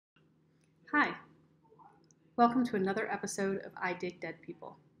Hi, welcome to another episode of I Dig Dead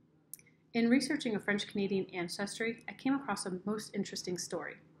People. In researching a French-Canadian ancestry, I came across a most interesting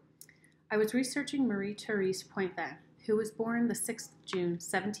story. I was researching Marie-Therese Pointvin, who was born the 6th of June,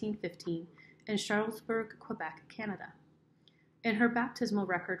 1715, in Charlesbourg, Quebec, Canada. In her baptismal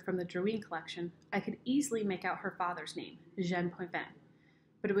record from the Drouin collection, I could easily make out her father's name, Jean Pointvin,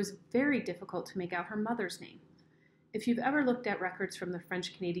 but it was very difficult to make out her mother's name. If you've ever looked at records from the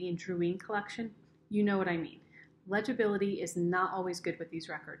French-Canadian Drouin collection, you know what I mean. Legibility is not always good with these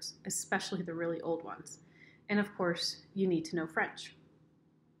records, especially the really old ones. And of course, you need to know French.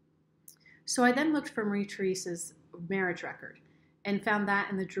 So I then looked for Marie-Therese's marriage record and found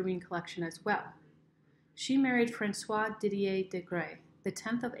that in the Drouin collection as well. She married François Didier de Grey, the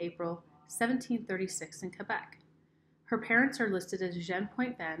 10th of April, 1736 in Quebec. Her parents are listed as Jean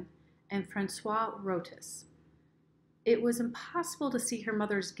Pointvin and François Otis. It was impossible to see her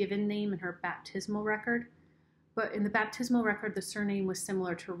mother's given name in her baptismal record, but in the baptismal record, the surname was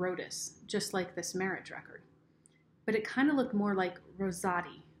similar to Otis, just like this marriage record. But it kind of looked more like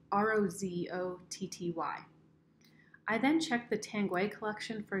Rosati, R-O-Z-O-T-T-Y. I then checked the Tanguay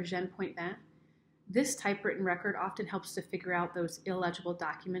collection for Jean Pointvin. This typewritten record often helps to figure out those illegible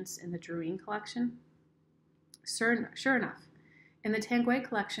documents in the Drouin collection. Sure enough, in the Tanguay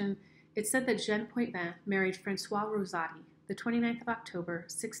collection, it said that Jean Pointvin married François Rosati the 29th of October,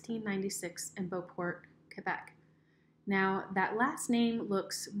 1696 in Beauport, Quebec. Now, that last name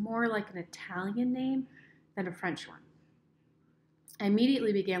looks more like an Italian name than a French one. I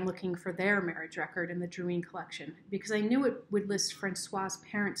immediately began looking for their marriage record in the Drouin collection because I knew it would list François'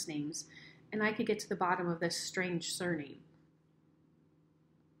 parents' names and I could get to the bottom of this strange surname.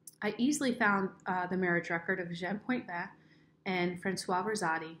 I easily found the marriage record of Jean Pointvin and François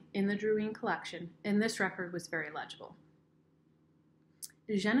Rosati in the Drouin collection, and this record was very legible.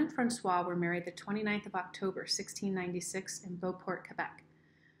 Jean and François were married the 29th of October, 1696 in Beauport, Quebec.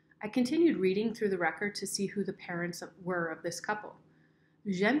 I continued reading through the record to see who the parents were of this couple.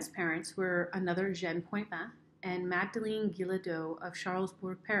 Jean's parents were another Jean Pointvin and Magdalene Guillaudot of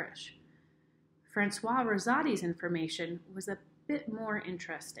Charlesbourg Parish. François Rosati's information was a bit more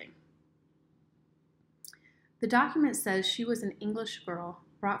interesting. The document says she was an English girl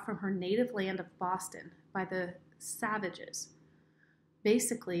brought from her native land of Boston by the Savages.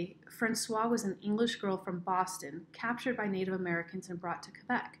 Basically, François was an English girl from Boston captured by Native Americans and brought to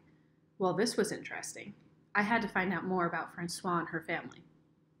Quebec. Well, this was interesting. I had to find out more about François and her family.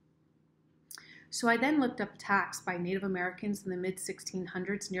 So I then looked up attacks by Native Americans in the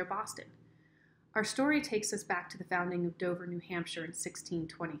mid-1600s near Boston. Our story takes us back to the founding of Dover, New Hampshire in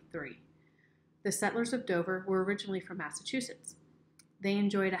 1623. The settlers of Dover were originally from Massachusetts. They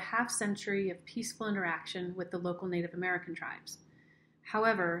enjoyed a half-century of peaceful interaction with the local Native American tribes.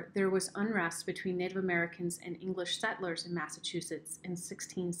 However, there was unrest between Native Americans and English settlers in Massachusetts in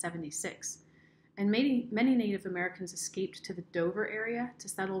 1676, and many Native Americans escaped to the Dover area to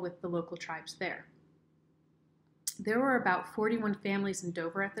settle with the local tribes there. There were about 41 families in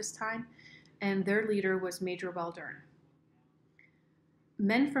Dover at this time, and their leader was Major Waldern.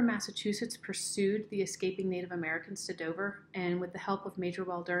 Men from Massachusetts pursued the escaping Native Americans to Dover, and with the help of Major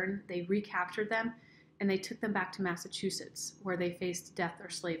Waldern, they recaptured them and they took them back to Massachusetts, where they faced death or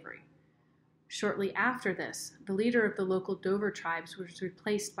slavery. Shortly after this, the leader of the local Dover tribes was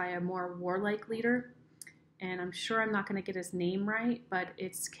replaced by a more warlike leader, and I'm sure I'm not going to get his name right, but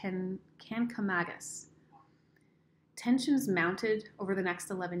it's Kankamagas. Tensions mounted over the next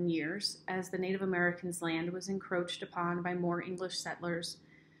 11 years as the Native Americans' land was encroached upon by more English settlers,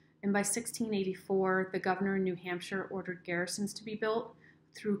 and by 1684, the governor in New Hampshire ordered garrisons to be built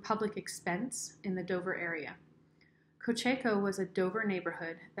through public expense in the Dover area. Cocheco was a Dover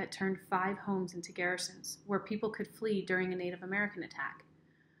neighborhood that turned 5 homes into garrisons where people could flee during a Native American attack.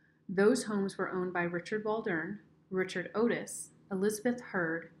 Those homes were owned by Richard Waldern, Richard Otis, Elizabeth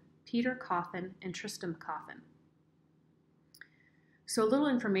Hurd, Peter Coffin, and Tristram Coffin. So a little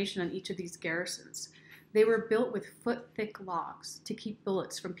information on each of these garrisons. They were built with foot-thick logs to keep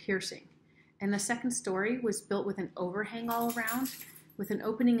bullets from piercing, and the second story was built with an overhang all around, with an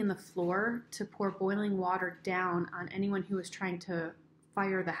opening in the floor to pour boiling water down on anyone who was trying to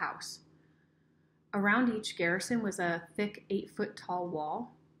fire the house. Around each garrison was a thick 8-foot-tall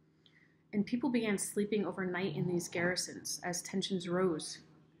wall, and people began sleeping overnight in these garrisons as tensions rose.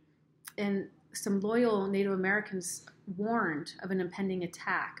 And some loyal Native Americans warned of an impending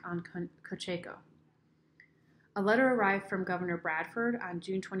attack on Cocheco. A letter arrived from Governor Bradford on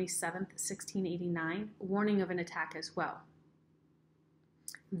June 27, 1689, warning of an attack as well.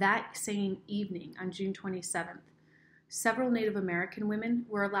 That same evening, on June 27th, Several Native American women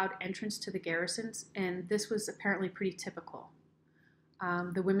were allowed entrance to the garrisons, and this was apparently pretty typical.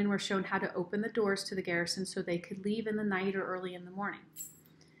 The women were shown how to open the doors to the garrison so they could leave in the night or early in the morning.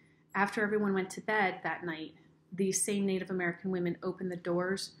 After everyone went to bed that night, these same Native American women opened the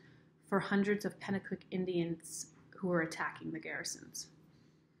doors for hundreds of Pennacook Indians who were attacking the garrisons.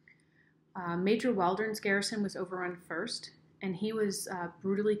 Major Weldon's garrison was overrun first, and he was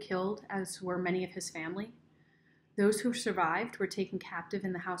brutally killed, as were many of his family. Those who survived were taken captive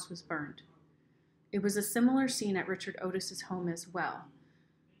and the house was burned. It was a similar scene at Richard Otis's home as well.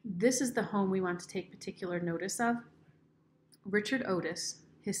 This is the home we want to take particular notice of. Richard Otis,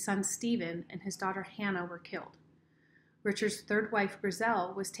 his son Stephen, and his daughter Hannah were killed. Richard's third wife,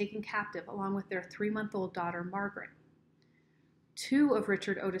 Grizel, was taken captive along with their 3-month-old daughter, Margaret. 2 of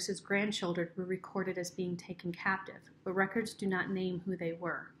Richard Otis's grandchildren were recorded as being taken captive, but records do not name who they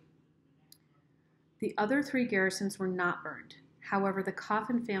were. The other 3 garrisons were not burned. However, the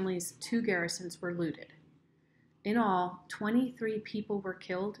Coffin family's 2 garrisons were looted. In all, 23 people were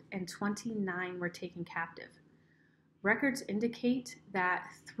killed and 29 were taken captive. Records indicate that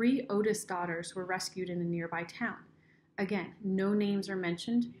 3 Otis daughters were rescued in a nearby town. Again, no names are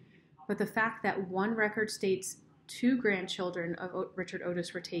mentioned, but the fact that one record states 2 grandchildren of Richard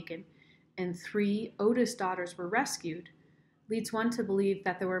Otis were taken and 3 Otis daughters were rescued leads one to believe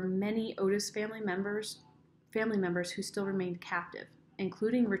that there were many Otis family members who still remained captive,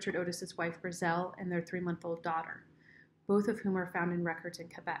 including Richard Otis's wife Grizel and their 3-month-old daughter, both of whom are found in records in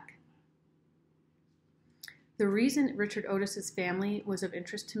Quebec. The reason Richard Otis's family was of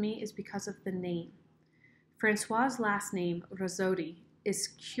interest to me is because of the name. Francois's last name, Rosotti, is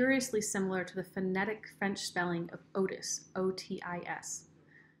curiously similar to the phonetic French spelling of Otis, O-T-I-S.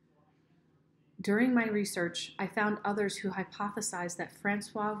 During my research, I found others who hypothesized that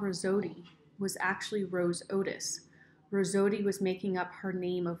Francois Rosotti was actually Rose Otis. Rosotti was making up her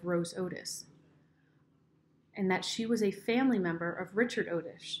name of Rose Otis, and that she was a family member of Richard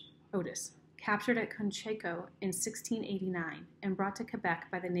Otis, captured at Concheco in 1689 and brought to Quebec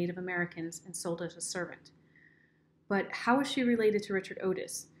by the Native Americans and sold as a servant. But how was she related to Richard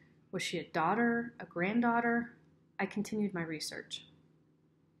Otis? Was she a daughter, a granddaughter? I continued my research.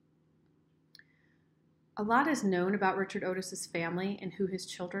 A lot is known about Richard Otis's family and who his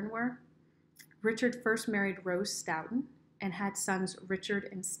children were. Richard first married Rose Stoughton and had sons Richard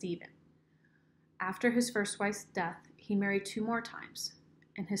and Stephen. After his first wife's death, he married 2 more times,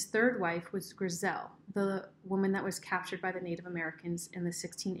 and his third wife was Grizel, the woman that was captured by the Native Americans in the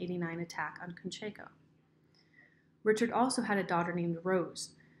 1689 attack on Concheco. Richard also had a daughter named Rose,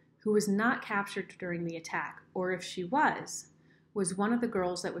 who was not captured during the attack, or if she was one of the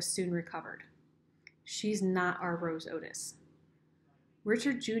girls that was soon recovered. She's not our Rose Otis.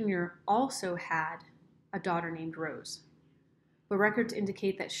 Richard Jr. also had a daughter named Rose, but records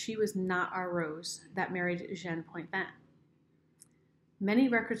indicate that she was not our Rose that married Jean Poinvin. Many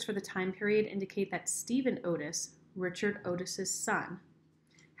records for the time period indicate that Stephen Otis, Richard Otis's son,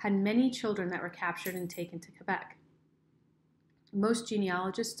 had many children that were captured and taken to Quebec. Most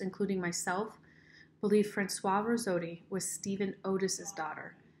genealogists, including myself, believe Francois Rosotti was Stephen Otis's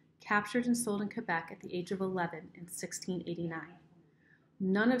daughter, captured and sold in Quebec at the age of 11 in 1689.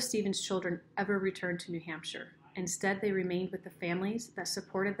 None of Stephen's children ever returned to New Hampshire. Instead, they remained with the families that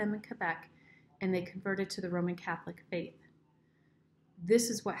supported them in Quebec, and they converted to the Roman Catholic faith. This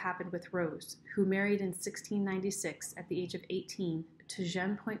is what happened with Rose, who married in 1696 at the age of 18 to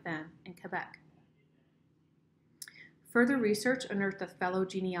Jean Poinvin in Quebec. Further research unearthed a fellow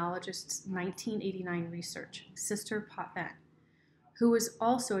genealogist's 1989 research, Sister Potvin, who was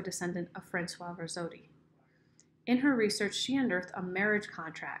also a descendant of Francois Rosotti. In her research, she unearthed a marriage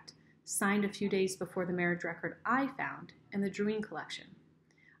contract signed a few days before the marriage record I found in the Drouin collection.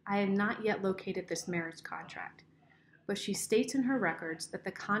 I had not yet located this marriage contract, but she states in her records that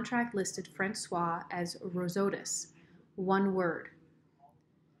the contract listed Francois as Rosotis, one word,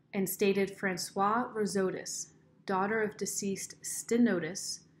 and stated Francois Rosotis, daughter of deceased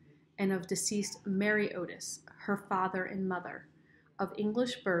Stenotis and of deceased Mary Otis, her father and mother, of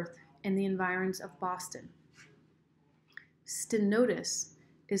English birth in the environs of Boston. Stenotis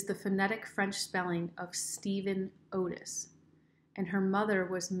is the phonetic French spelling of Stephen Otis, and her mother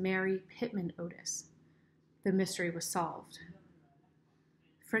was Mary Pittman Otis. The mystery was solved.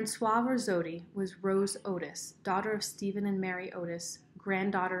 Francois Rosotti was Rose Otis, daughter of Stephen and Mary Otis,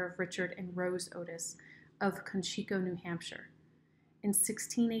 granddaughter of Richard and Rose Otis of Concheco, New Hampshire. In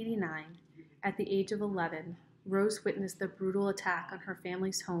 1689, at the age of 11, Rose witnessed the brutal attack on her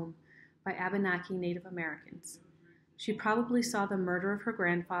family's home by Abenaki Native Americans. She probably saw the murder of her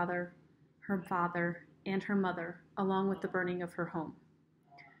grandfather, her father, and her mother, along with the burning of her home.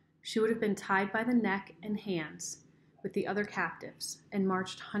 She would have been tied by the neck and hands with the other captives and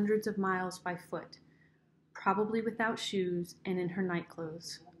marched hundreds of miles by foot, probably without shoes and in her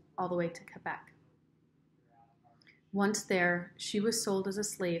nightclothes, all the way to Quebec. Once there, she was sold as a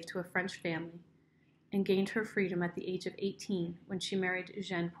slave to a French family and gained her freedom at the age of 18 when she married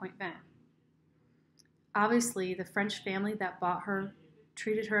Jean Pointvin. Obviously, the French family that bought her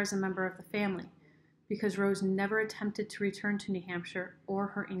treated her as a member of the family because Rose never attempted to return to New Hampshire or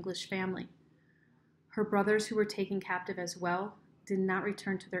her English family. Her brothers, who were taken captive as well, did not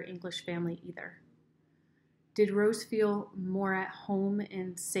return to their English family either. Did Rose feel more at home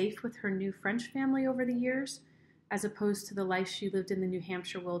and safe with her new French family over the years, as opposed to the life she lived in the New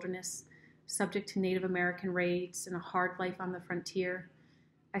Hampshire wilderness, subject to Native American raids and a hard life on the frontier?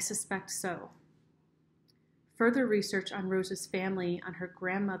 I suspect so. Further research on Rose's family on her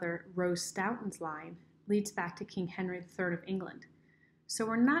grandmother Rose Stoughton's line leads back to King Henry III of England. So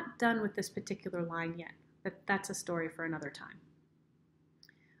we're not done with this particular line yet, but that's a story for another time.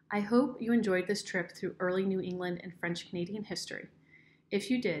 I hope you enjoyed this trip through early New England and French Canadian history. If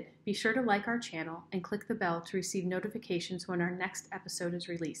you did, be sure to like our channel and click the bell to receive notifications when our next episode is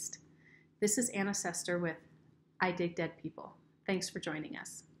released. This is Anna Sester with I Dig Dead People. Thanks for joining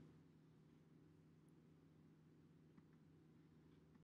us.